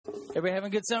Everybody having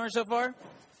a good summer so far?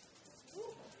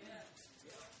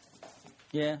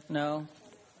 Yeah, no,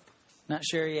 not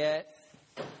sure yet.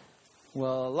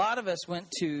 Well, a lot of us went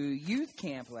to youth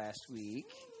camp last week,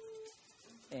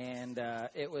 and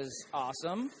it was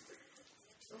awesome.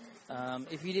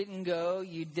 If you didn't go,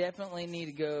 you definitely need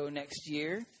to go next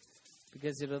year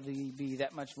because it'll be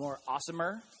that much more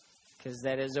awesomer, because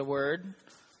that is a word,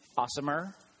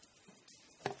 awesomer,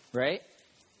 right?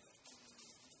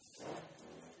 Yeah,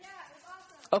 it's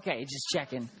awesome. Okay, just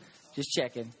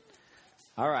checking.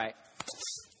 All right.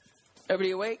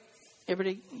 Everybody awake?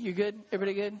 Everybody, you good?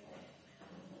 Everybody good?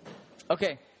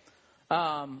 Okay.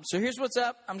 So here's what's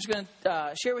up. I'm just going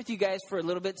to share with you guys for a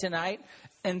little bit tonight,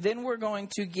 and then we're going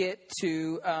to get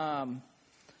to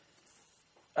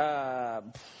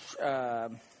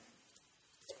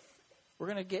we're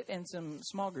going to get in some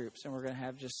small groups, and we're going to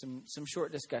have just some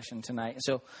short discussion tonight.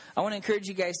 So I want to encourage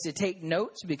you guys to take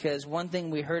notes, because one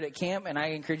thing we heard at camp, and I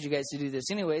encourage you guys to do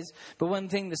this anyways, but one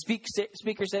thing the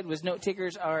speaker said was note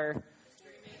takers are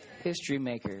history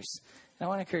makers. And I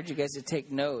want to encourage you guys to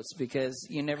take notes, because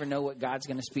you never know what God's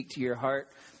going to speak to your heart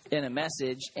in a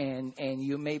message, and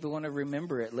you maybe want to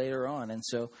remember it later on. And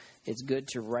so it's good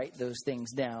to write those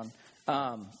things down.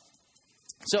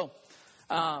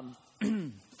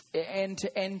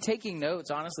 And taking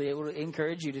notes, honestly, it will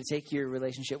encourage you to take your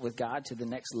relationship with God to the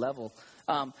next level.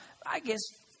 I guess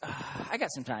I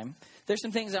got some time. There's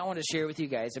some things I want to share with you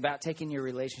guys about taking your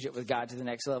relationship with God to the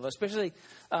next level, especially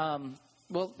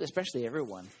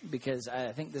everyone, because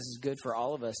I think this is good for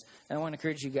all of us. And I want to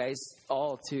encourage you guys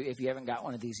all to, if you haven't got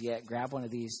one of these yet, grab one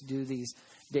of these, do these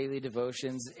daily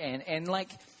devotions. And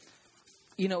like,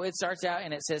 you know, it starts out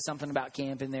and it says something about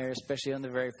camp in there, especially on the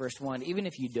very first one. Even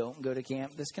if you don't go to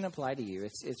camp, this can apply to you.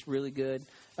 It's really good,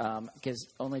 because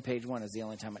only page 1 is the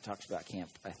only time it talks about camp,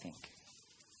 I think.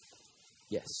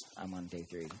 Yes, I'm on day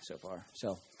 3 so far.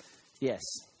 So, yes.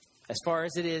 As far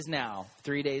as it is now,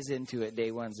 3 days into it,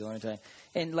 day 1's the only time.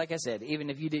 And like I said, even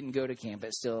if you didn't go to camp,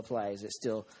 it still applies. It's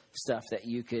still stuff that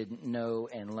you could know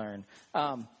and learn.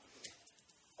 I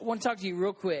want to talk to you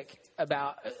real quick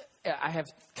about, I have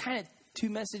kind of 2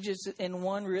 messages in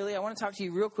one, really. I want to talk to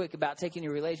you real quick about taking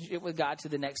your relationship with God to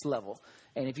the next level.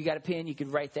 And if you got a pen, you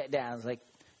could write that down. It's like,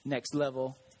 next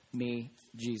level, me,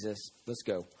 Jesus, let's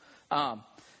go.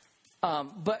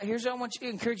 But here's what I want to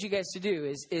encourage you guys to do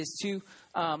is to,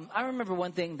 I remember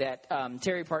one thing that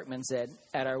Terry Parkman said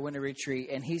at our winter retreat,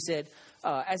 and he said,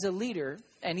 as a leader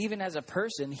and even as a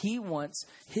person, he wants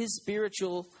his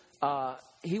spiritual, how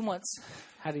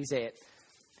do you say it?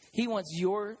 He wants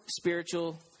your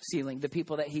spiritual ceiling, the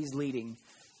people that he's leading,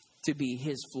 to be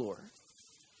his floor.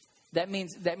 That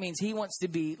means he wants to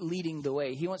be leading the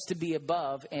way. He wants to be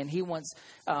above, and he wants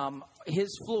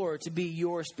his floor to be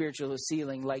your spiritual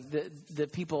ceiling, like the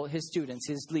people, his students,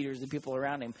 his leaders, the people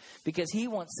around him, because he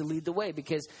wants to lead the way.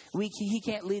 Because he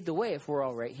can't lead the way if we're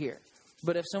all right here.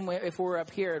 But if we're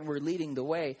up here and we're leading the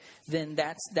way, then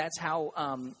that's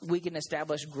how we can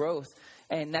establish growth.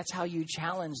 And that's how you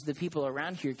challenge the people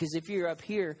around here. Because if you're up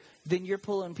here, then you're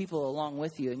pulling people along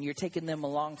with you. And you're taking them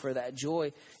along for that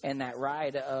joy and that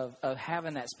ride of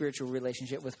having that spiritual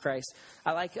relationship with Christ.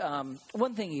 I like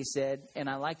one thing he said, and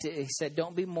I liked it. He said,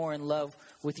 don't be more in love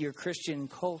with your Christian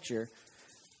culture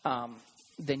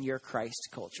than your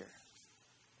Christ culture.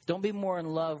 Don't be more in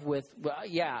love with,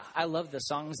 I love the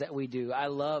songs that we do. I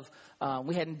love,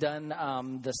 we hadn't done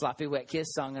the Sloppy Wet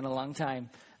Kiss song in a long time.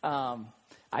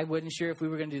 I wasn't sure if we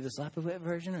were going to do the sloppy wet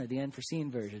version or the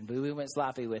unforeseen version, but we went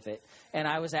sloppy with it. And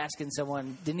I was asking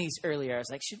someone, Denise, earlier, I was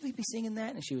like, should we be singing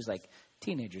that? And she was like,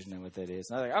 teenagers know what that is.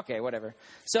 And I was like, okay, whatever.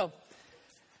 So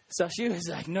she was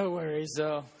like, no worries.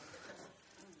 So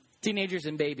teenagers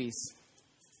and babies.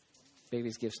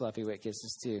 Babies give sloppy wet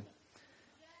kisses too.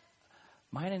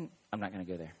 I'm not going to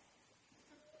go there.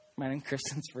 Mine and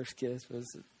Kristen's first kiss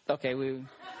was, okay,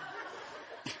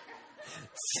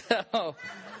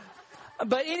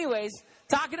 but anyways,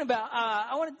 talking about,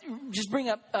 I want to just bring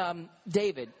up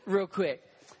David real quick.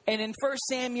 And in 1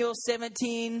 Samuel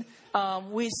 17,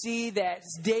 we see that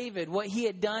David, what he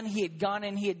had done, he had gone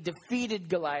and he had defeated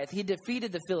Goliath. He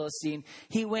defeated the Philistine.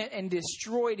 He went and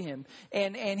destroyed him.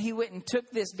 And he went and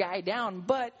took this guy down.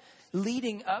 But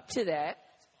leading up to that,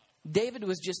 David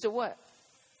was just a what?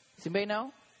 Does anybody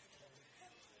know?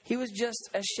 He was just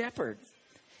a shepherd.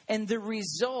 And the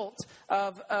result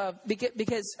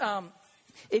because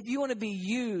if you want to be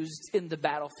used in the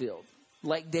battlefield,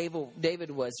 like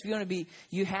David was,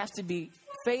 you have to be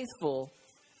faithful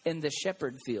in the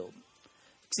shepherd field.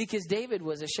 See, because David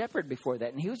was a shepherd before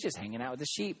that, and he was just hanging out with the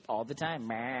sheep all the time.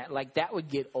 Like, that would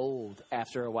get old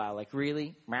after a while. Like,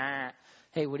 really?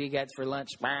 Hey, what do you got for lunch?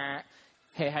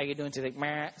 Hey, how you doing today?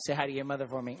 Say hi to your mother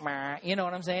for me. You know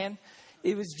what I'm saying?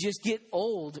 It was just get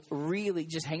old, really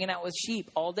just hanging out with sheep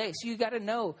all day. So you got to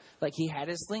know, like he had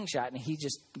his slingshot and he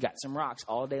just got some rocks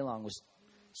all day long, was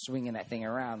swinging that thing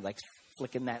around, like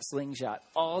flicking that slingshot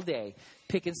all day,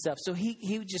 picking stuff. So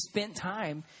he just spent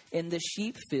time in the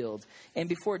sheep field. And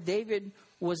before David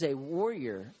was a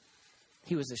warrior,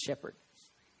 he was a shepherd.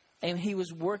 And he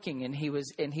was working, and he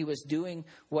was doing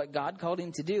what God called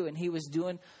him to do, and he was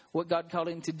doing what God called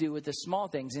him to do with the small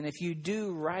things. And if you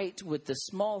do right with the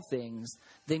small things,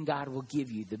 then God will give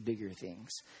you the bigger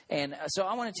things. And so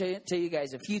I want to tell you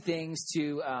guys a few things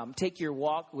to take your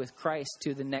walk with Christ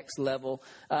to the next level.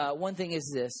 One thing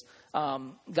is this.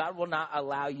 God will not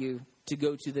allow you to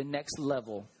go to the next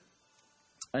level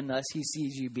unless he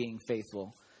sees you being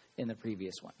faithful in the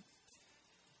previous one.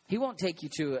 He won't take you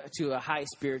to a high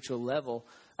spiritual level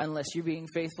unless you're being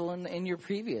faithful in your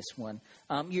previous one.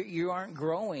 You aren't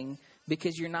growing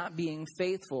because you're not being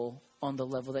faithful on the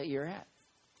level that you're at.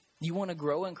 You want to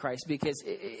grow in Christ because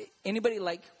anybody,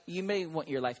 like, you may want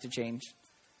your life to change.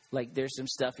 Like there's some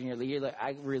stuff in your life, you're like,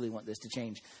 I really want this to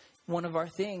change. One of our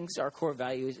things, our core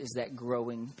values, is that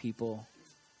growing people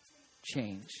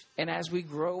change. And as we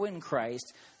grow in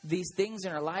Christ, these things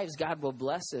in our lives, God will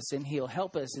bless us and he'll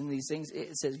help us in these things.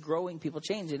 It says growing people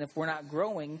change. And if we're not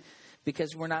growing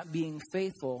because we're not being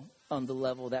faithful on the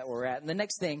level that we're at. And the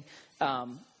next thing,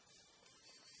 the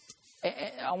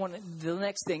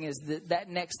next thing is that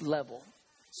next level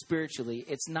spiritually,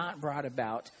 it's not brought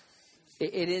about.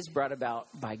 It is brought about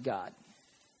by God,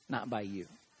 not by you.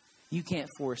 You can't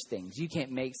force things. You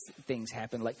can't make things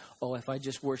happen like, oh, if I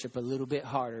just worship a little bit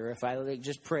harder, if I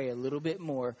just pray a little bit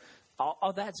more,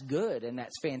 all that's good and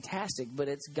that's fantastic. But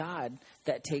it's God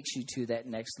that takes you to that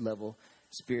next level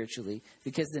spiritually,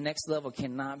 because the next level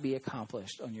cannot be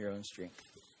accomplished on your own strength.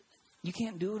 You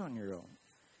can't do it on your own.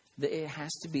 It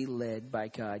has to be led by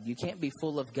God. You can't be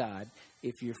full of God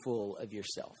if you're full of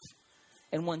yourself.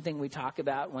 And one thing we talk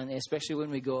about, especially when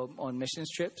we go on missions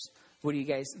trips, what do you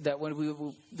guys,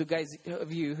 the guys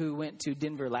of you who went to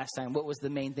Denver last time, what was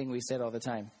the main thing we said all the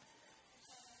time?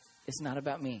 It's not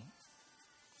about me.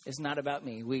 It's not about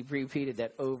me. We repeated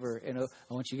that over and over.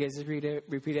 I want you guys to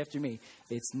repeat after me.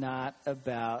 It's not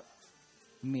about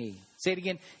me. Say it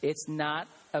again. It's not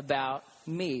about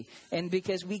me. And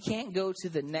because we can't go to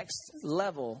the next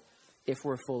level if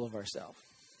we're full of ourselves.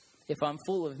 If I'm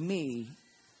full of me,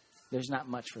 there's not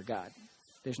much for God.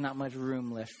 There's not much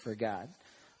room left for God.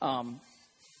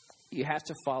 You have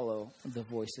to follow the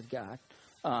voice of God.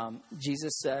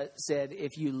 Jesus said,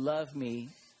 if you love me,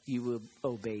 you will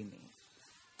obey me.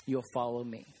 You'll follow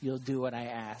me. You'll do what I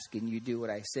ask and you do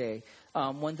what I say.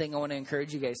 One thing I want to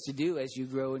encourage you guys to do as you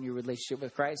grow in your relationship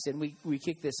with Christ, and we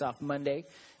kick this off Monday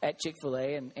at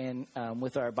Chick-fil-A and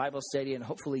with our Bible study, and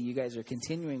hopefully you guys are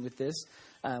continuing with this.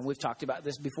 We've talked about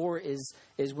this before, is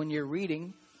when you're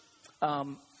reading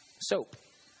soap.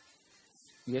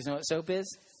 You guys know what soap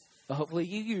is? Well, hopefully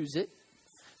you use it.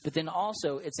 But then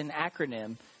also it's an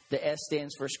acronym. The S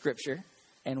stands for Scripture.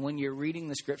 And when you're reading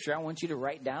the Scripture, I want you to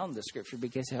write down the Scripture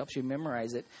because it helps you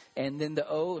memorize it. And then the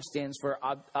O stands for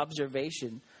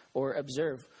observation or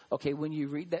observe. Okay, when you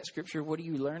read that Scripture, what do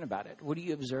you learn about it? What do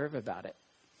you observe about it?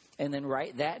 And then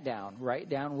write that down. Write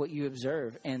down what you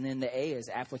observe. And then the A is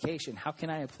application. How can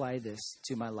I apply this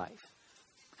to my life?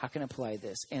 How can I apply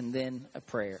this? And then a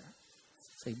prayer.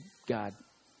 Say, God,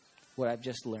 what I've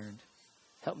just learned,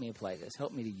 help me apply this.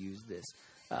 Help me to use this.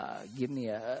 Give me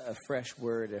a fresh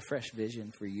word, a fresh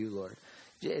vision for you, Lord.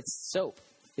 It's SOAP.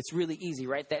 It's really easy.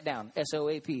 Write that down.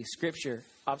 SOAP, Scripture,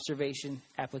 observation,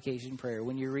 application, prayer.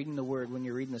 When you're reading the Word, when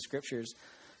you're reading the Scriptures,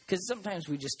 because sometimes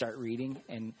we just start reading.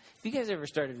 And if you guys ever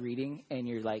started reading and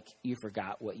you're like, you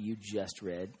forgot what you just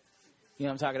read, you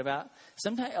know what I'm talking about?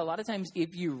 A lot of times,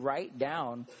 if you write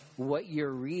down what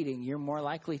you're reading, you're more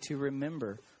likely to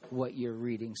remember what you're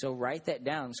reading. So write that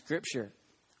down, Scripture,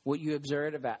 what you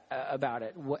observed about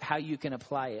it, how you can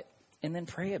apply it, and then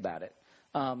pray about it.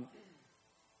 I want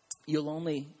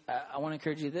to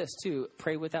encourage you this too,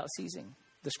 pray without ceasing.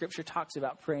 The Scripture talks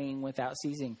about praying without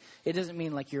ceasing. It doesn't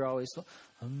mean like you're always,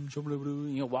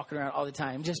 walking around all the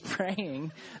time just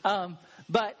praying.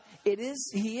 But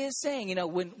he is saying,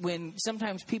 when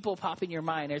sometimes people pop in your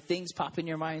mind or things pop in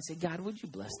your mind, say, God, would you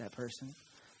bless that person?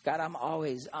 God, I'm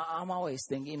always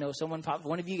thinking,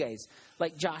 one of you guys,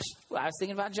 like Josh. I was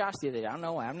thinking about Josh the other day. I don't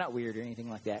know why. I'm not weird or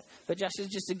anything like that. But Josh is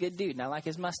just a good dude, and I like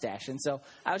his mustache. And so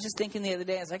I was just thinking the other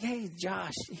day, I was like, hey,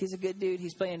 Josh, he's a good dude.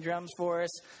 He's playing drums for us.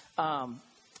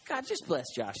 God, just bless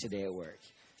Josh today at work.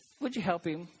 Would you help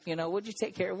him? Would you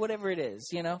take care of whatever it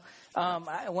is? When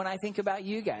I think about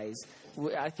you guys,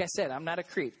 like I said, I'm not a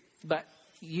creep. But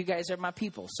you guys are my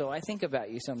people, so I think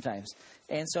about you sometimes.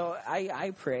 And so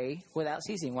I pray without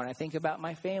ceasing. When I think about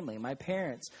my family, my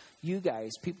parents, you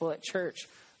guys, people at church,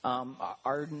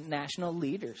 our national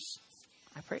leaders,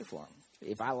 I pray for them,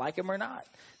 if I like them or not.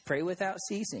 Pray without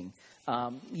ceasing.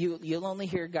 You'll only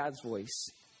hear God's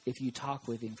voice if you talk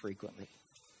with him frequently.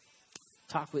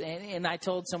 And I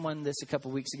told someone this a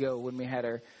couple weeks ago when we had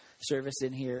our service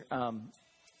in here.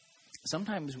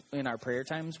 Sometimes in our prayer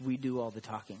times, we do all the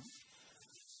talking.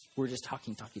 We're just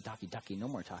talking, no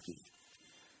more talking.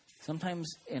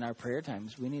 Sometimes in our prayer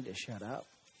times, we need to shut up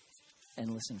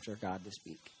and listen for God to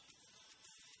speak.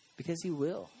 Because he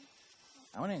will.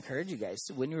 I want to encourage you guys,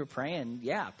 when you're praying,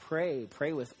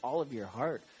 pray with all of your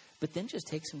heart. But then just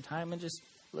take some time and just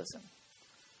listen.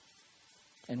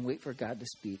 And wait for God to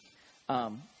speak.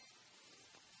 I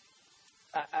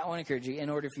want to encourage you, in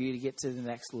order for you to get to the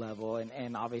next level,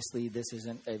 and obviously this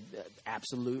isn't an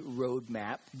absolute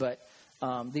roadmap, but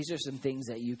these are some things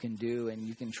that you can do and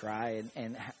you can try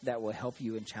and that will help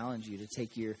you and challenge you to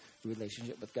take your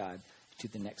relationship with God to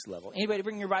the next level. Anybody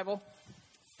bring your Bible?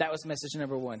 That was message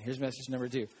number 1. Here's message number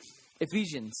 2.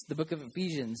 Ephesians, the book of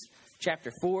Ephesians,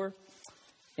 chapter 4.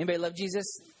 Anybody love Jesus?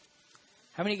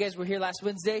 How many of you guys were here last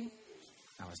Wednesday?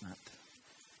 I was not.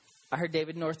 I heard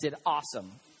David North did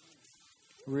awesome.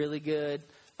 Really good.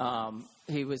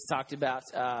 He was talked about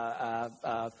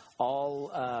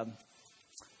all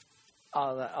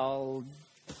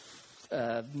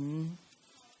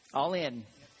in.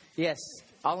 Yes,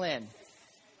 all in.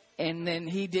 And then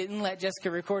he didn't let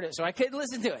Jessica record it, so I couldn't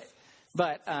listen to it.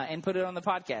 But and put it on the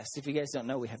podcast. If you guys don't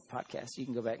know, we have a podcast. You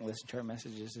can go back and listen to our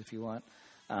messages if you want.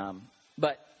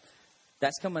 But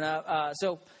that's coming up.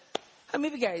 So how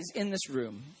many of you guys in this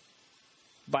room,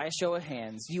 by a show of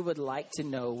hands, you would like to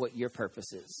know what your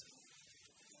purpose is?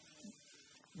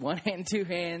 1 hand, 2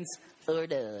 hands, or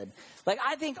done. Like,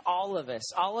 I think all of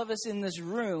us in this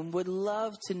room would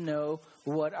love to know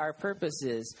what our purpose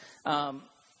is.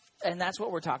 And that's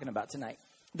what we're talking about tonight.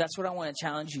 That's what I want to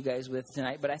challenge you guys with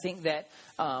tonight. But I think that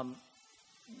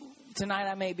tonight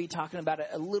I may be talking about it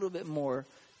a little bit more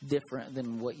different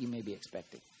than what you may be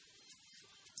expecting.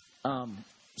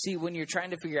 See, when you're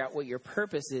trying to figure out what your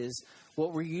purpose is,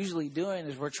 what we're usually doing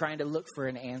is we're trying to look for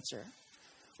an answer.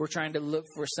 We're trying to look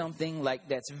for something like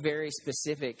that's very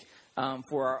specific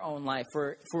for our own life.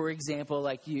 For example,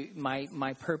 like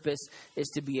my purpose is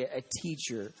to be a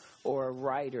teacher or a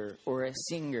writer or a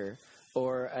singer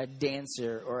or a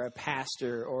dancer or a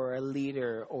pastor or a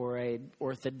leader or a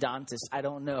orthodontist. I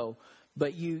don't know.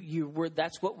 But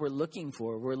that's what we're looking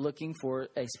for. We're looking for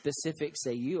a specific,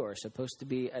 say you are supposed to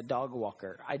be a dog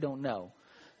walker. I don't know.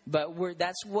 But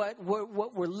that's what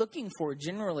we're looking for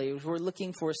generally. Is we're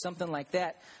looking for something like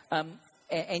that. A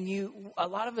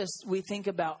lot of us, we think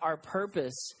about our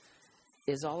purpose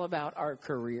is all about our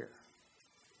career.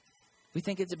 We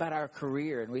think it's about our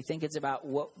career, and we think it's about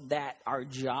our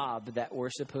job that we're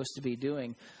supposed to be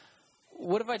doing.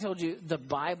 What if I told you the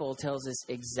Bible tells us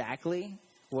exactly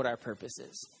what our purpose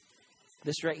is?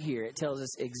 This right here, it tells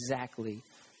us exactly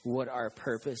what our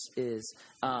purpose is.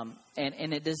 And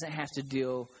it doesn't have to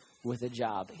deal with a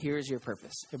job. Here's your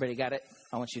purpose. Everybody got it?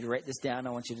 I want you to write this down. I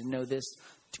want you to know this.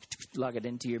 Log it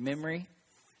into your memory.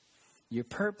 Your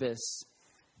purpose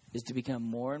is to become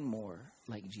more and more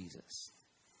like Jesus.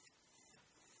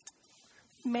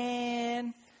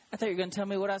 Man, I thought you were going to tell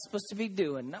me what I was supposed to be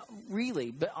doing. Not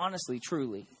really, but honestly,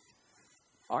 truly.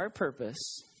 Our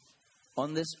purpose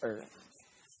on this earth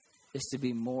is to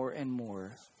be more and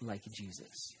more like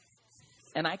Jesus.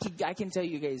 And I can tell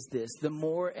you guys this: the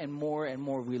more and more and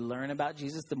more we learn about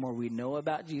Jesus, the more we know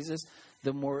about Jesus,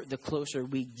 the closer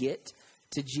we get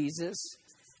to Jesus,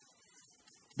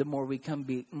 the more we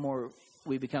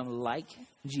become like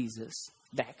Jesus.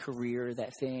 That career,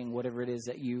 that thing, whatever it is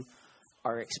that you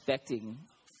are expecting,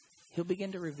 he'll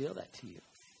begin to reveal that to you.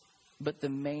 But the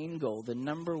main goal, the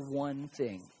number one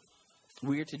thing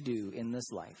we're to do in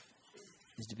this life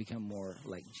is to become more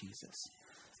like Jesus.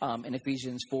 In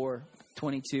Ephesians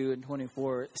 4:22 and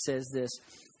 24, it says this: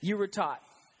 you were taught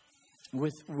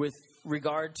with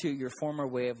regard to your former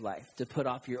way of life to put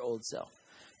off your old self,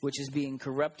 which is being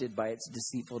corrupted by its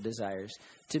deceitful desires,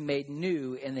 to be made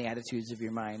new in the attitudes of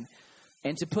your mind,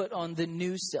 and to put on the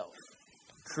new self,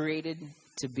 created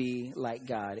to be like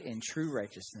God in true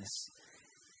righteousness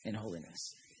and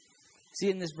holiness. See,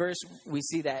 in this verse, we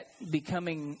see that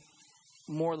becoming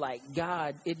more like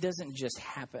God, it doesn't just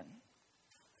happen.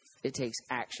 It takes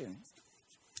action.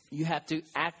 You have to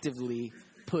actively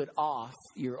put off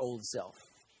your old self.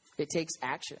 It takes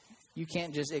action. You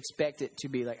can't just expect it to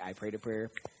be like, I prayed a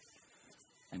prayer,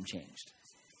 I'm changed.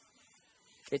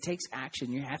 It takes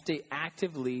action. You have to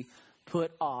actively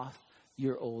put off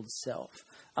your old self.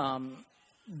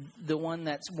 The one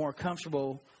that's more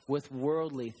comfortable with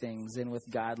worldly things than with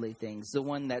godly things. The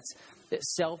one that's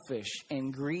selfish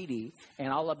and greedy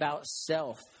and all about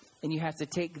self. And you have to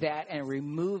take that and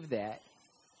remove that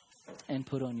and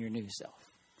put on your new self.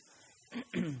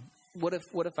 What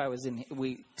if I was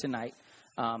tonight?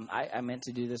 I meant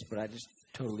to do this, but I just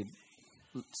totally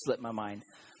slipped my mind.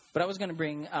 But I was going to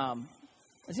bring.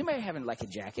 Is anybody having like a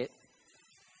jacket,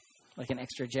 like an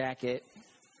extra jacket?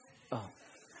 Oh,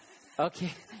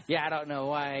 okay. Yeah, I don't know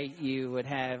why you would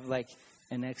have like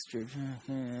an extra.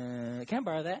 Can I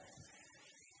borrow that?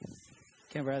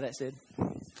 Can I borrow that, Sid?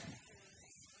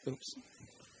 Oops.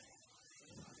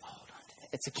 Hold on to that.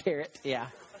 It's a carrot. Yeah.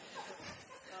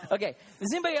 Okay.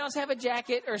 Does anybody else have a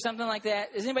jacket or something like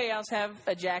that? Does anybody else have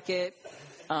a jacket,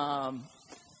 a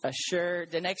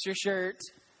shirt, an extra shirt,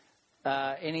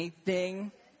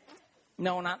 anything?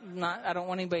 No, not. I don't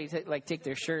want anybody to take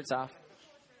their shirts off.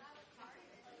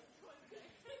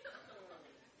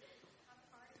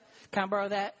 Can I borrow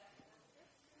that?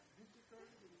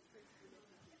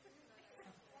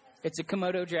 It's a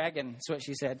Komodo dragon. That's what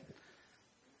she said.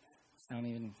 I don't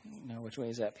even know which way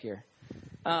is up here.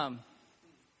 All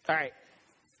right.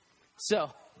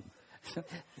 So,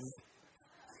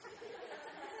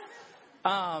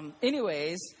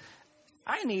 anyways,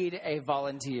 I need a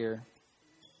volunteer.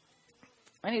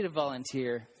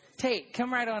 Tate,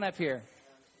 come right on up here.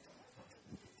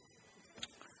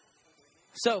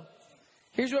 So,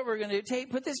 here's what we're going to do.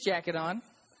 Tate, put this jacket on.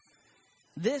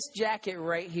 This jacket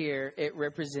right here, it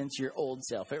represents your old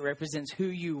self. It represents who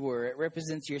you were. It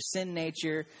represents your sin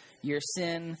nature, your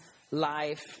sin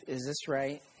life. Is this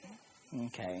right?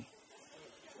 Okay.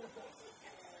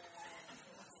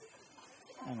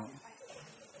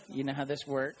 You know how this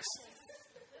works?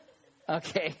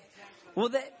 Okay. Well,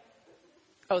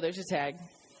 there's a tag.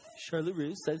 Charlotte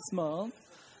Russe, that's small.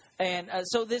 And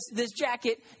so this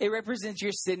jacket, it represents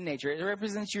your sin nature. It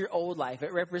represents your old life.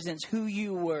 It represents who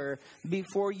you were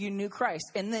before you knew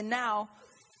Christ. And then now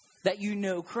that you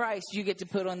know Christ, you get to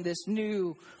put on this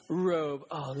new robe.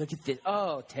 Oh, look at this.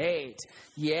 Oh, Tate.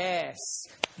 Yes.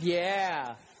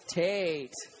 Yeah,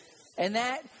 Tate. And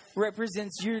that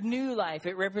represents your new life.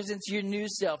 It represents your new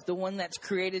self, the one that's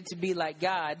created to be like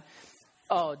God.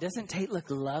 Oh, doesn't Tate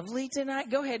look lovely tonight?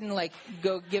 Go ahead and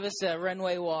go give us a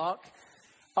runway walk.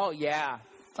 Oh, yeah.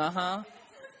 Uh-huh.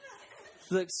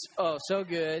 Looks, so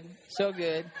good. So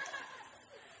good.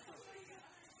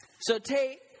 So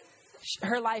Tate,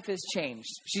 her life has changed.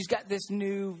 She's got this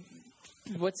new,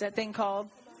 what's that thing called?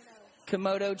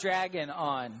 Komodo dragon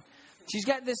on. She's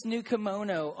got this new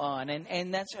kimono on,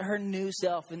 and that's her new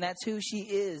self, and that's who she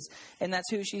is, and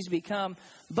that's who she's become.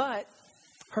 But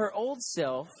her old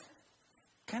self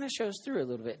kind of shows through a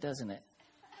little bit, doesn't it?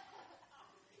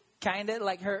 Kind of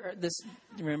like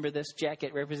remember this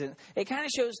jacket represents, it kind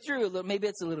of shows through a little. Maybe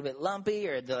it's a little bit lumpy,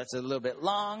 or it's a little bit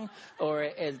long, or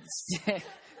it's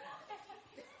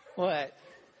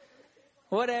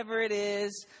whatever it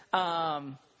is.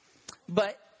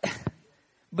 But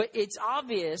it's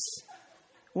obvious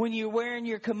when you're wearing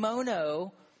your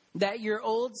kimono that your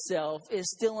old self is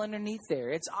still underneath there.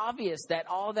 It's obvious that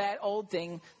all that old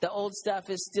thing, the old stuff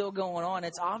is still going on.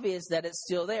 It's obvious that it's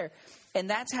still there. And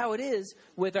that's how it is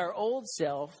with our old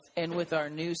self and with our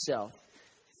new self.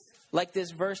 Like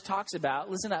this verse talks about,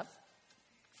 listen up.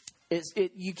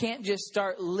 You can't just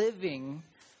start living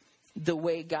the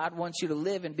way God wants you to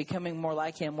live and becoming more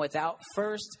like Him without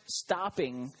first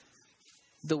stopping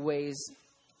the ways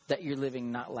that you're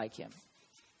living not like Him.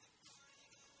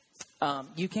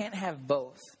 You can't have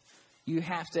both. You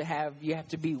have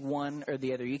to be one or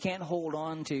the other. You can't hold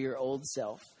on to your old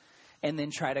self and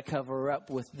then try to cover up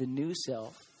with the new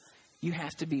self. You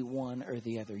have to be one or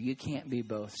the other. You can't be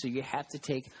both. So you have to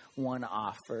take one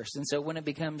off first. And so when it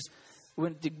becomes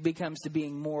to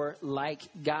being more like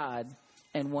God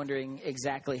and wondering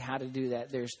exactly how to do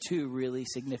that, there's two really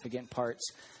significant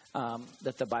parts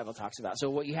that the Bible talks about. So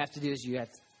what you have to do is you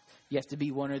have to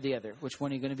be one or the other. Which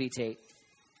one are you going to be, Tate?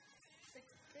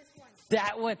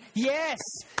 That one. Yes.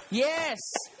 Yes.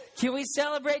 Can we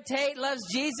celebrate Tate loves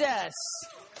Jesus?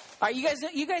 All right, you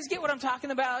guys get what I'm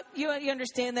talking about? You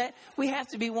understand that? We have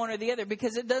to be one or the other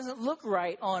because it doesn't look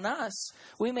right on us.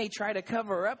 We may try to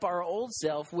cover up our old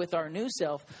self with our new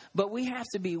self, but we have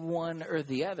to be one or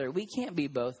the other. We can't be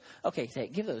both. Okay,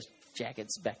 Tate, give those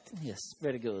jackets back. Yes,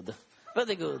 very good.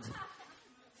 Very good.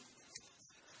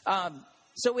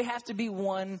 So we have to be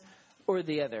one or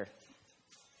the other.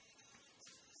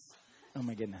 Oh,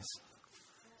 my goodness.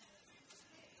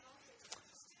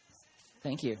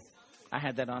 Thank you. I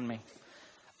had that on me.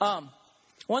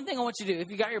 One thing I want you to do, if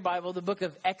you got your Bible, the book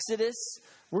of Exodus,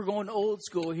 we're going old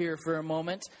school here for a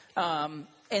moment.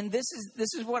 And this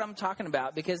is what I'm talking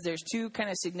about, because there's two kind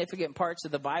of significant parts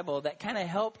of the Bible that kind of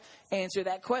help answer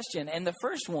that question. And the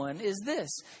first one is this.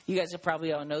 You guys have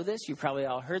probably all know this. You probably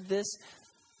all heard this.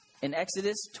 In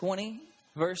Exodus 20,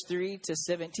 verse 3 to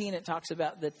 17, it talks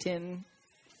about the 10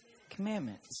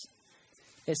 Commandments.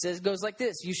 It goes like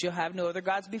this: you shall have no other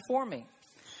gods before me.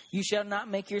 You shall not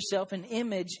make yourself an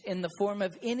image in the form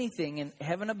of anything in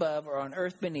heaven above or on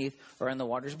earth beneath or in the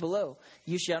waters below.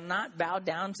 You shall not bow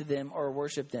down to them or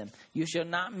worship them. You shall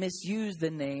not misuse the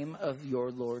name of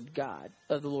your Lord God,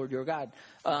 of the Lord your God.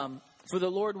 For the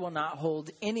Lord will not hold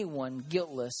anyone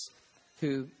guiltless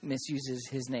who misuses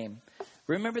his name.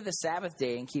 Remember the Sabbath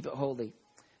day and keep it holy.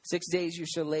 6 days you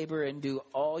shall labor and do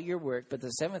all your work, but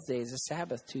the seventh day is a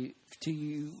Sabbath to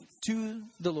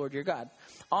the Lord your God.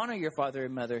 Honor your father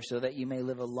and mother so that you may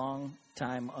live a long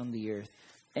time on the earth,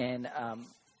 and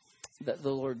that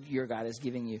the Lord your God is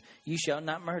giving you. You shall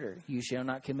not murder. You shall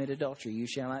not commit adultery. You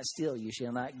shall not steal. You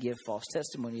shall not give false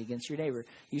testimony against your neighbor.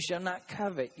 You shall not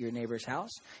covet your neighbor's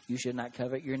house. You shall not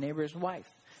covet your neighbor's wife,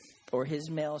 or his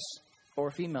male or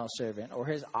female servant, or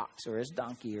his ox, or his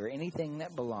donkey, or anything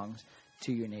that belongs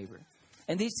to your neighbor.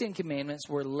 And these 10 commandments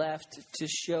were left to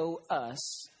show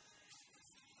us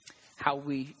how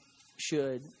we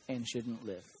should and shouldn't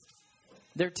live.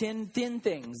 There are 10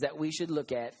 things that we should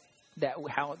look at that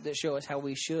show us how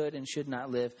we should and should not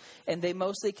live. And they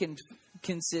mostly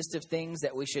consist of things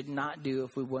that we should not do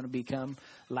if we want to become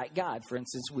like God. For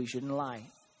instance, we shouldn't lie.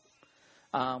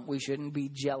 We shouldn't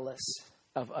be jealous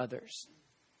of others.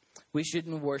 We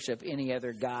shouldn't worship any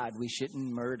other god. We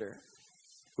shouldn't murder.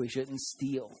 We shouldn't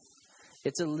steal.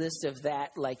 It's a list of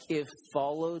that, like, if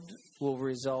followed, will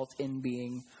result in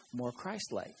being more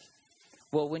Christ-like.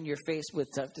 Well, when you're faced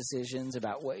with tough decisions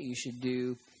about what you should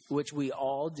do, which we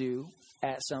all do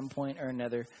at some point or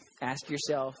another, ask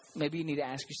yourself, maybe you need to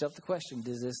ask yourself the question,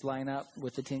 does this line up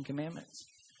with the 10 Commandments?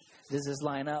 Does this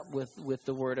line up with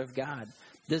the Word of God?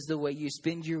 Does the way you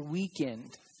spend your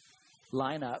weekend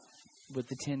line up with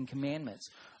the 10 Commandments?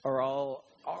 Or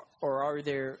are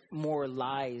there more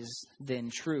lies than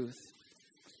truth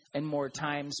and more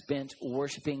time spent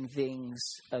worshiping things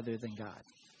other than God?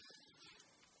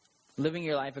 Living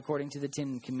your life according to the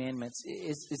 10 Commandments,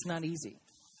 it's not easy.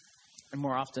 And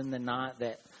more often than not,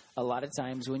 that a lot of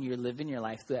times when you're living your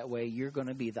life that way, you're going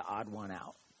to be the odd one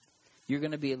out. You're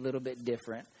going to be a little bit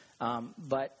different.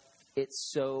 But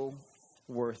it's so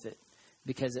worth it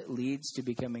because it leads to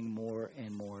becoming more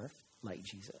and more like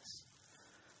Jesus.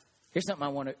 Here's something I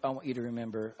want you to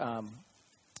remember.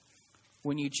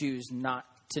 When you choose not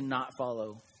to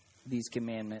follow these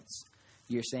commandments,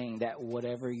 you're saying that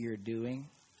whatever you're doing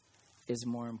is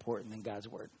more important than God's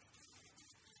word.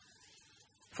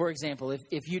 For example,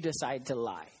 if you decide to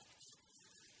lie,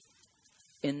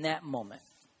 in that moment,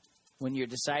 when you're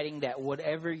deciding that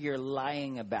whatever you're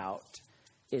lying about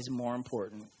is more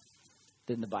important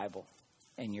than the Bible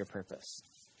and your purpose,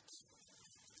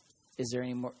 is there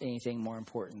anything more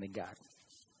important than God?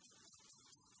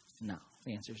 No.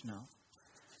 The answer is no.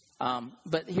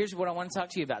 But here's what I want to talk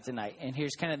to you about tonight. And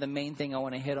here's kind of the main thing I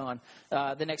want to hit on.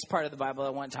 The next part of the Bible I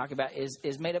want to talk about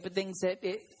is made up of things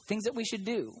that we should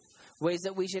do, ways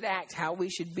that we should act, how we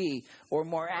should be, or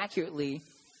more accurately,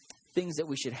 things that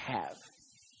we should have.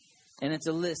 And it's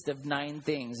a list of 9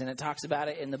 things. And it talks about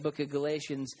it in the book of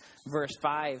Galatians, verse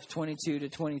 5, 22 to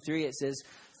 23. It says,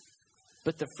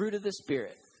 but the fruit of the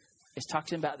Spirit, it's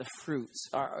talking about the fruits,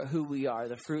 are who we are,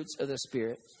 the fruits of the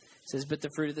Spirit. It says, but the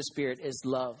fruit of the Spirit is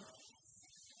love.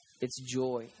 It's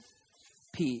joy,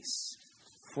 peace,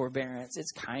 forbearance.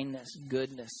 It's kindness,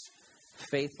 goodness,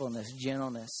 faithfulness,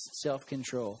 gentleness,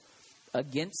 self-control.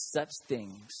 Against such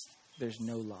things, there's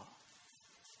no law.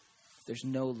 There's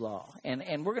no law.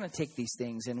 And we're going to take these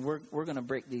things and we're going to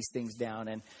break these things down.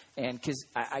 And because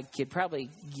I could probably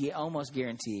almost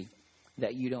guarantee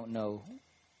that you don't know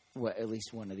what at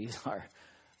least one of these are.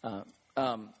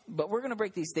 But we're going to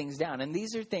break these things down. And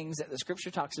these are things that the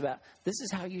Scripture talks about. This is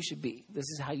how you should be. This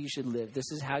is how you should live.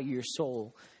 This is how your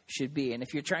soul should be. And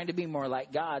if you're trying to be more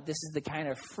like God, this is the kind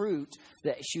of fruit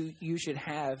that you should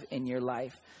have in your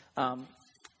life.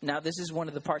 Now, this is one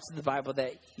of the parts of the Bible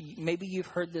that maybe you've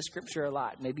heard this Scripture a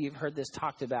lot. Maybe you've heard this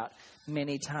talked about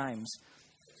many times.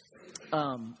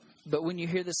 But when you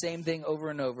hear the same thing over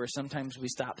and over, sometimes we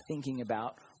stop thinking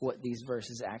about what these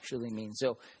verses actually mean.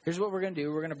 So here's what we're going to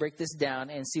do. We're going to break this down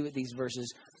and see what these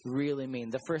verses really mean.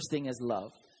 The first thing is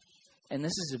love. And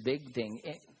this is a big thing.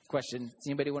 Question, does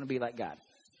anybody want to be like God?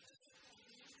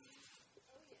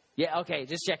 Yeah, okay,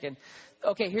 just checking.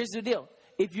 Okay, here's the deal.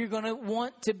 If you're going to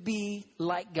want to be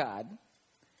like God,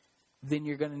 then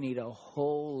you're going to need a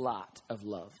whole lot of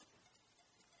love.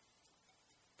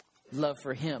 Love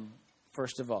for him,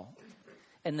 first of all.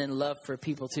 And then love for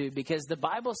people too. Because the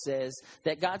Bible says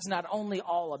that God's not only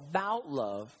all about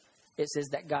love, it says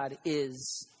that God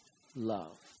is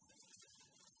love.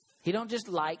 He don't just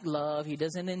like love. He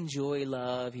doesn't enjoy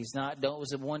love. He's not,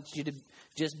 doesn't want you to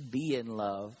just be in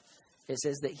love. It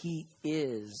says that he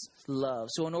is love.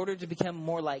 So in order to become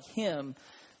more like him,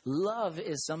 love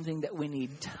is something that we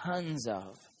need tons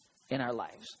of in our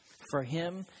lives. For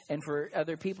him and for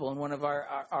other people. And one of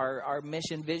our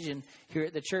mission vision here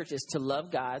at the church is to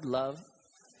love God, love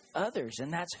others.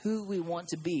 And that's who we want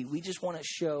to be. We just want to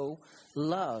show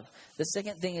love. The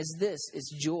second thing is this,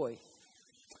 is joy.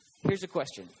 Here's a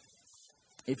question.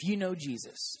 If you know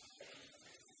Jesus,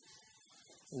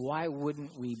 why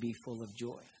wouldn't we be full of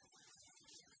joy?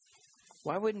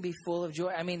 Why wouldn't be full of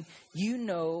joy? I mean, you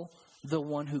know the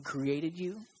one who created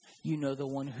you. You know the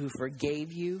one who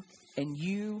forgave you. And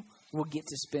you will get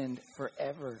to spend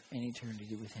forever in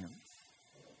eternity with him.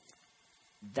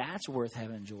 That's worth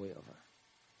having joy over.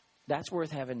 That's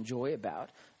worth having joy about.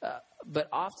 But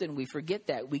often we forget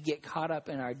that. We get caught up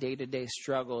in our day-to-day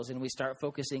struggles and we start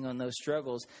focusing on those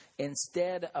struggles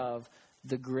instead of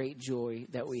the great joy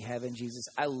that we have in Jesus.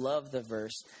 I love the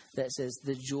verse that says,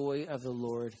 the joy of the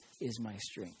Lord is my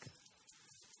strength.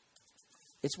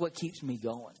 It's what keeps me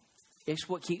going. It's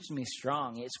what keeps me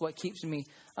strong. It's what keeps me,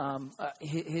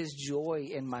 his joy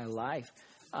in my life.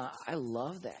 I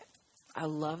love that. I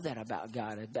love that about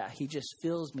God. He just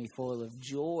fills me full of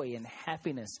joy and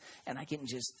happiness. And I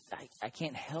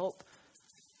can't help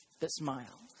but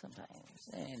smile sometimes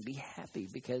and be happy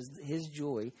because his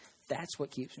joy, that's what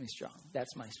keeps me strong.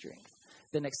 That's my strength.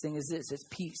 The next thing is this, it's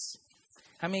peace.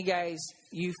 How many guys,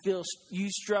 you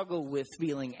struggle with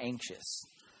feeling anxious?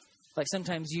 Like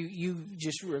sometimes you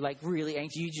just were like really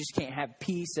anxious. You just can't have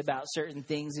peace about certain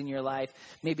things in your life.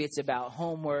 Maybe it's about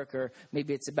homework, or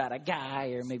maybe it's about a guy,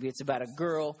 or maybe it's about a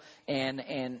girl, and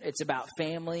it's about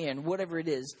family, and whatever it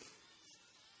is.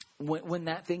 When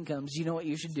that thing comes, you know what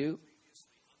you should do?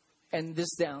 And this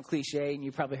sounds cliche, and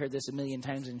you probably heard this a million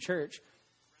times in church,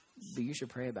 but you should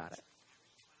pray about it.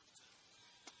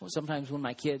 Well, sometimes when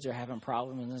my kids are having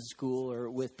problems in school or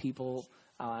with people,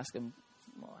 I'll ask them,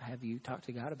 well, have you talked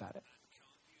to God about it?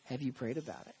 Have you prayed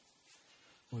about it?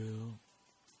 Well,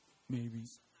 maybe.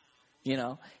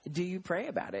 Do you pray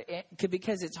about it?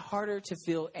 Because it's harder to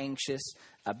feel anxious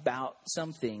about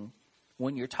something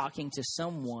when you're talking to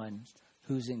someone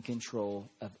who's in control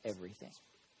of everything.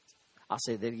 I'll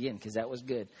say that again because that was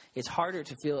good. It's harder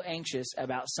to feel anxious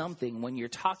about something when you're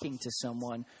talking to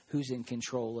someone who's in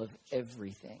control of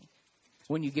everything.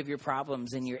 When you give your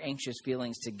problems and your anxious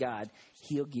feelings to God,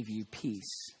 he'll give you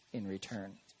peace in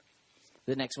return.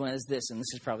 The next one is this, and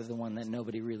this is probably the one that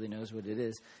nobody really knows what it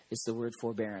is. It's the word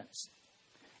forbearance.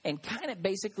 And kind of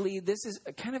basically, this is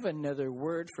kind of another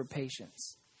word for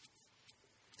patience.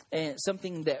 And it's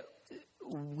something that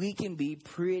we can be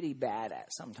pretty bad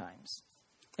at sometimes.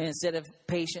 And instead of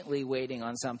patiently waiting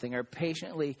on something or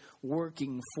patiently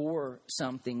working for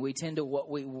something, we tend to what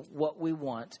we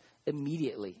want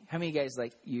immediately. How many of you guys,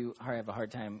 like, you have a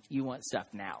hard time, you want stuff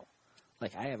now?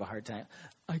 Like, I have a hard time.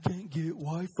 I can't get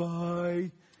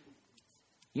Wi-Fi.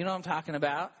 You know what I'm talking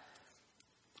about?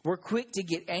 We're quick to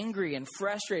get angry and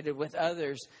frustrated with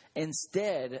others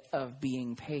instead of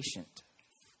being patient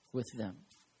with them.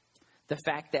 The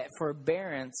fact that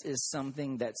forbearance is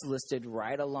something that's listed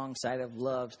right alongside of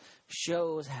love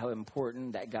shows how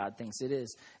important that God thinks it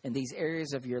is. In these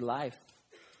areas of your life,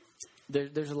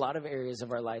 there's a lot of areas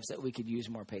of our lives that we could use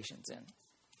more patience in.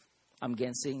 I'm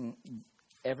guessing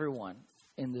everyone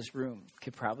in this room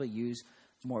could probably use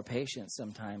more patience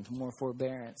sometimes, more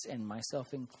forbearance, and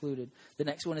myself included. The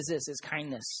next one is this, is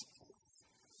kindness.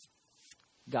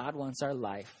 God wants our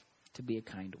life to be a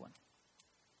kind one.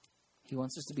 He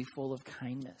wants us to be full of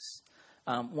kindness.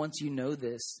 Once you know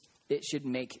this, it should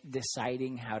make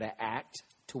deciding how to act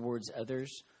towards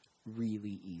others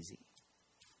really easy.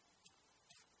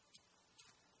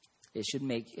 It should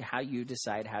make how you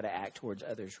decide how to act towards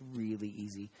others really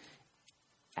easy.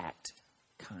 Act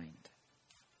kind.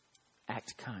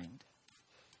 Act kind.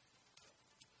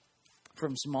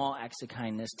 From small acts of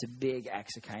kindness to big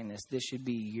acts of kindness, this should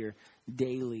be your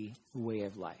daily way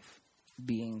of life.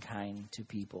 Being kind to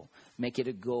people. Make it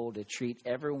a goal to treat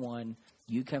everyone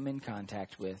you come in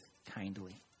contact with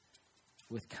kindly,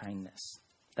 with kindness.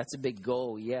 That's a big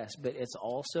goal, yes, but it's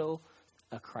also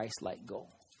a Christ-like goal.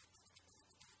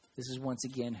 This is once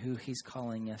again who he's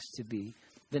calling us to be.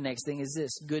 The next thing is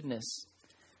this, goodness.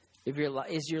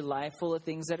 Is your life full of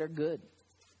things that are good?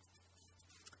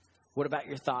 What about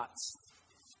your thoughts?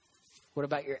 What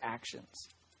about your actions?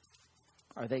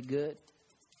 Are they good?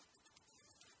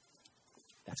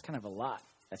 That's kind of a lot.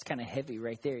 That's kind of heavy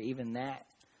right there, even that.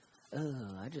 Oh,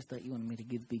 I just thought you wanted me to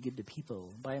be good to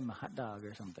people. Buy them a hot dog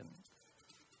or something.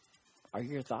 Are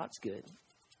your thoughts good?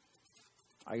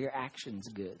 Are your actions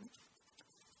good?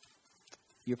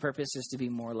 Your purpose is to be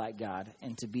more like God.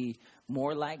 And to be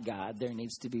more like God, there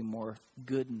needs to be more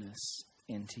goodness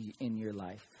in your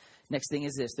life. Next thing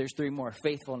is this. There's 3 more.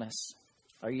 Faithfulness.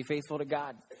 Are you faithful to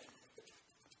God?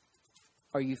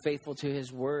 Are you faithful to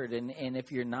His Word? And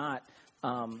if you're not,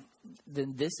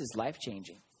 then this is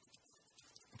life-changing.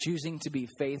 Choosing to be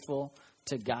faithful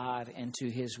to God and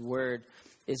to His Word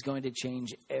is going to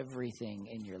change everything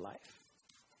in your life.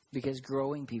 Because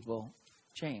growing people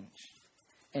change.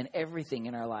 And everything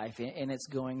in our life, and it's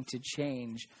going to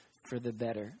change for the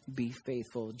better. Be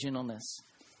faithful. Gentleness.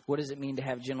 What does it mean to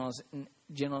have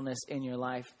gentleness in your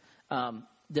life?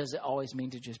 Does it always mean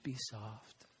to just be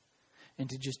soft and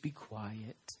to just be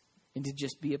quiet and to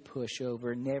just be a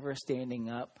pushover, never standing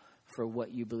up for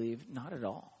what you believe? Not at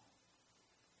all.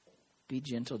 Be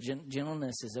gentle.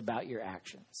 Gentleness is about your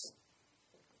actions.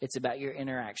 It's about your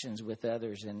interactions with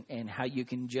others and how you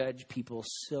can judge people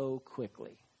so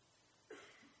quickly.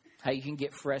 How you can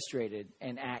get frustrated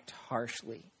and act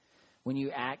harshly. When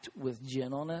you act with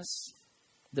gentleness,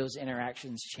 those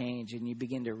interactions change and you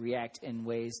begin to react in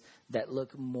ways that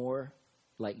look more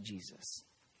like Jesus.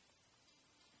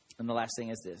 And the last thing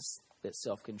is this, that's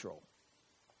self-control.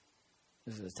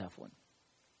 This is a tough one.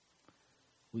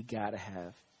 We got to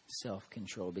have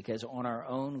self-control because on our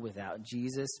own, without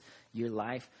Jesus, your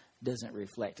life doesn't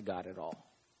reflect God at all.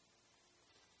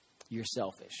 You're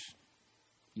selfish.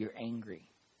 You're angry.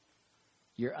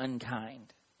 You're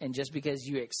unkind. And just because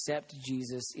you accept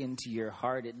Jesus into your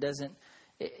heart, it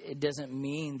doesn't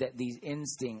mean that these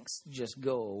instincts just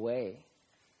go away.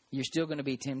 You're still going to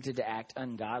be tempted to act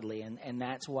ungodly. And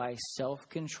that's why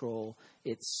self-control,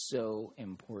 it's so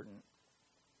important.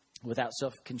 Without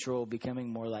self-control, becoming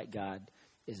more like God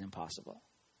is impossible.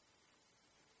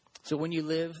 So when you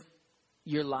live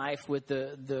your life with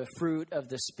the fruit of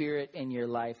the Spirit in your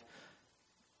life,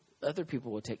 other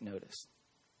people will take notice.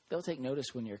 They'll take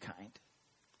notice when you're kind.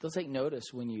 They'll take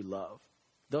notice when you love.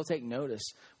 They'll take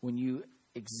notice when you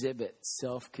exhibit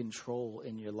self-control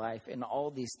in your life. And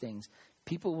all these things,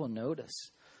 people will notice.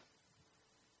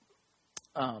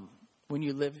 When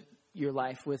you live your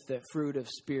life with the fruit of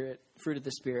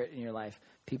the Spirit in your life,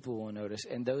 people will notice.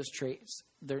 And those traits,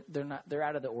 they're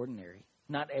out of the ordinary.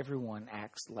 Not everyone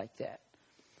acts like that.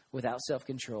 Without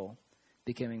self-control,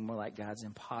 becoming more like God's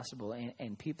impossible.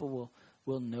 And people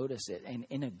will notice it, and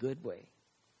in a good way.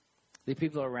 The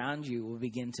people around you will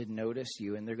begin to notice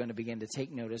you, and they're going to begin to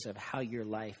take notice of how your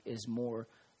life is more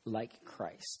like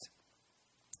Christ.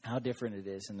 How different it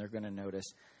is, and they're going to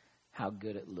notice how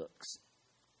good it looks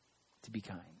to be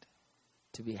kind,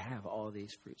 to have all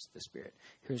these fruits of the Spirit.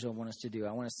 Here's what I want us to do.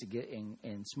 I want us to get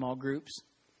in small groups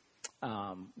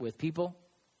with people,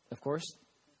 of course.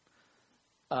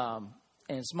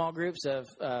 In small groups of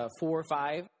 4 or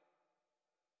 5.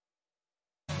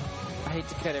 I hate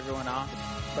to cut everyone off,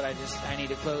 but I need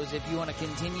to close. If you want to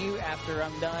continue after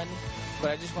I'm done,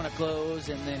 but I just want to close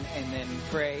and then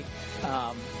pray.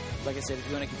 Like I said, if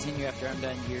you want to continue after I'm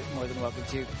done, you're more than welcome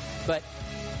to. But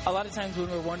a lot of times when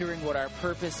we're wondering what our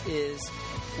purpose is,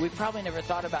 we've probably never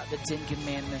thought about the 10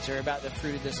 Commandments or about the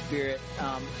fruit of the Spirit.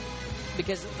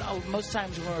 Because most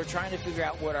times when we're trying to figure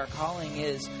out what our calling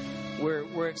is,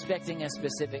 we're expecting a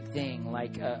specific thing,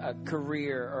 like a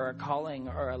career or a calling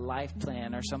or a life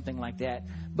plan or something like that.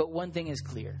 But one thing is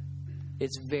clear.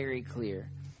 It's very clear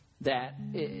that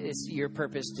your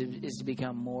purpose is to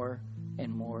become more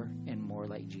and more and more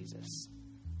like Jesus.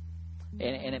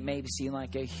 And it may seem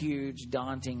like a huge,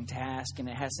 daunting task, and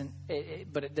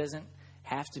but it doesn't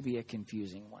have to be a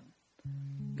confusing one.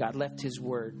 God left His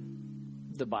Word,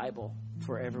 the Bible,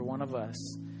 for every one of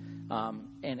us.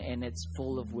 And it's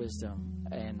full of wisdom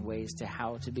and ways to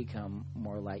how to become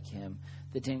more like Him.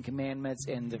 The 10 Commandments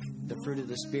and the fruit of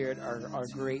the Spirit are a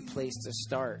great place to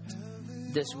start.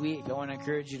 This week, I want to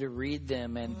encourage you to read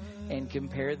them and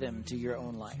compare them to your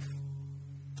own life.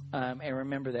 And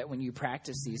remember that when you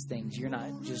practice these things, you're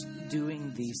not just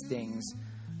doing these things,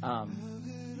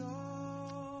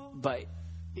 but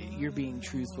you're being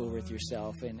truthful with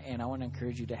yourself. And I want to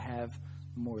encourage you to have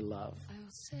more love.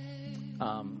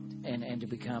 And to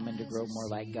become and to grow more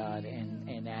like God.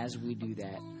 And as we do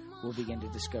that, we'll begin to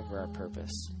discover our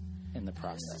purpose in the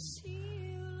process.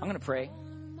 I'm going to pray.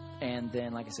 And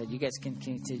then, like I said, you guys can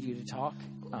continue to talk.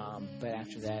 But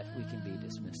after that, we can be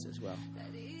dismissed as well.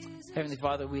 Heavenly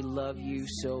Father, we love you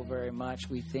so very much.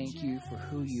 We thank you for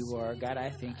who you are. God, I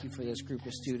thank you for this group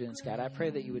of students. God, I pray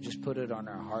that you would just put it on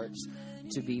our hearts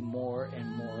to be more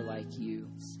and more like you.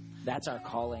 That's our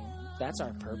calling. That's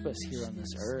our purpose here on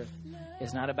this earth.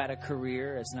 It's not about a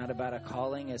career. It's not about a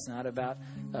calling. It's not about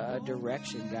a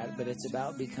direction, God, but it's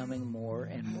about becoming more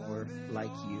and more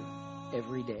like you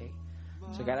every day.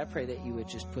 So, God, I pray that you would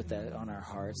just put that on our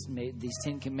hearts. May these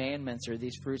 10 commandments or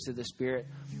these fruits of the Spirit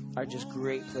are just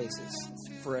great places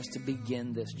for us to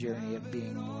begin this journey of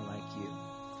being more like you.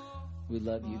 We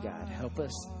love you, God. Help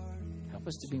us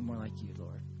to be more like you,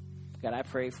 Lord. God, I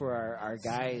pray for our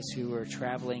guys who are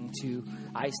traveling to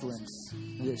Iceland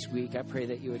this week. I pray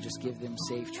that you would just give them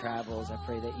safe travels. I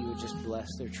pray that you would just bless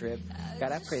their trip.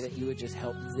 God, I pray that you would just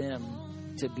help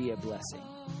them to be a blessing.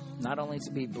 Not only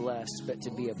to be blessed, but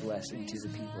to be a blessing to the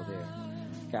people there.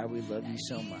 God, we love you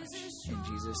so much. In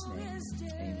Jesus' name,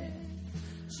 amen.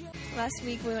 Last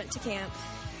week we went to camp,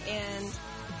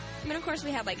 and of course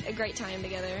we had a great time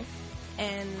together,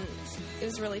 and it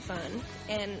was really fun.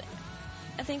 And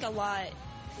I think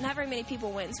not very many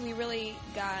people went, so we really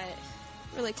got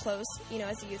really close,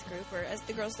 as a youth group, or as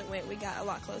the girls that went, we got a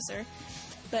lot closer.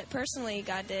 But personally,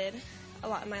 God did a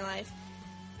lot in my life.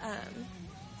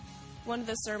 One of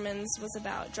the sermons was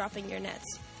about dropping your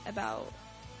nets, about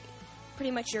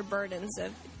pretty much your burdens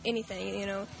of anything,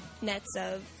 nets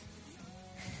of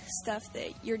stuff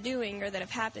that you're doing or that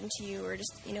have happened to you, or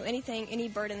just, anything, any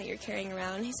burden that you're carrying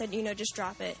around. He said, just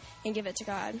drop it and give it to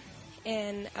God.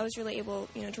 And I was really able,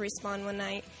 to respond one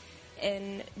night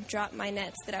and drop my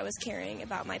nets that I was carrying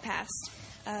about my past,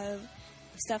 of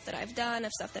stuff that I've done,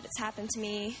 of stuff that has happened to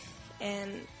me,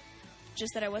 and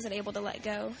just that I wasn't able to let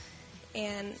go.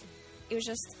 And it was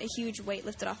just a huge weight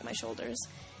lifted off my shoulders.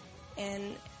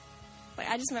 And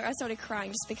I just remember I started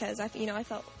crying just because I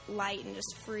felt light and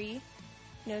just free.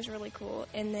 It was really cool.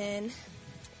 And then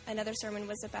another sermon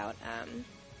was about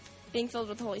being filled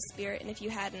with the Holy Spirit, and if you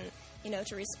hadn't,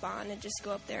 to respond and just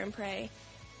go up there and pray.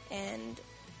 And,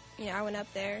 I went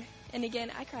up there, and again,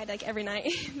 I cried every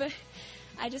night, but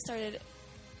I just started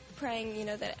praying,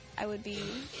 that I would be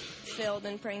filled,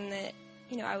 and praying that,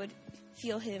 I would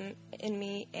feel him in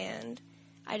me, and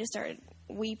I just started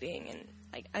weeping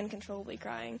and uncontrollably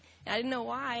crying. And I didn't know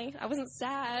why. I wasn't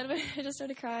sad, but I just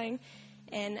started crying,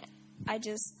 and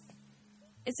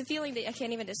it's a feeling that I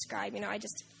can't even describe. I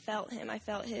just felt him. I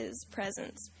felt his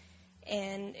presence,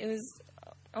 and it was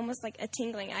almost like a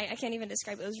tingling. I can't even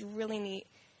describe it. It was really neat.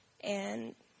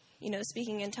 And,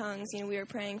 speaking in tongues, we were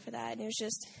praying for that, and it was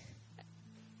just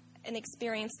an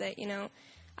experience that,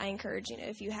 I encourage,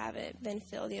 if you haven't been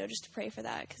filled, just to pray for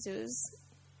that, because it was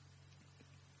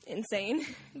insane.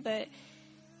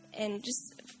 And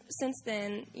just since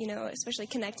then, especially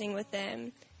connecting with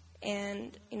them,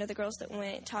 and, the girls that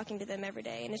went, talking to them every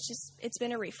day. And it's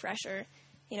been a refresher,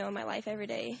 in my life every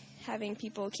day, having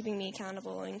people keeping me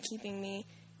accountable and keeping me,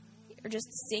 or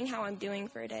just seeing how I'm doing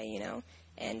for a day,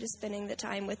 and just spending the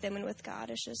time with them and with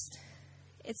God.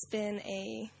 It's been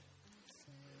a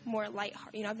more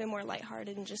lighthearted, I've been more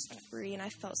lighthearted and just free, and I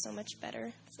felt so much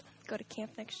better. So go to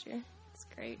camp next year. It's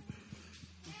great.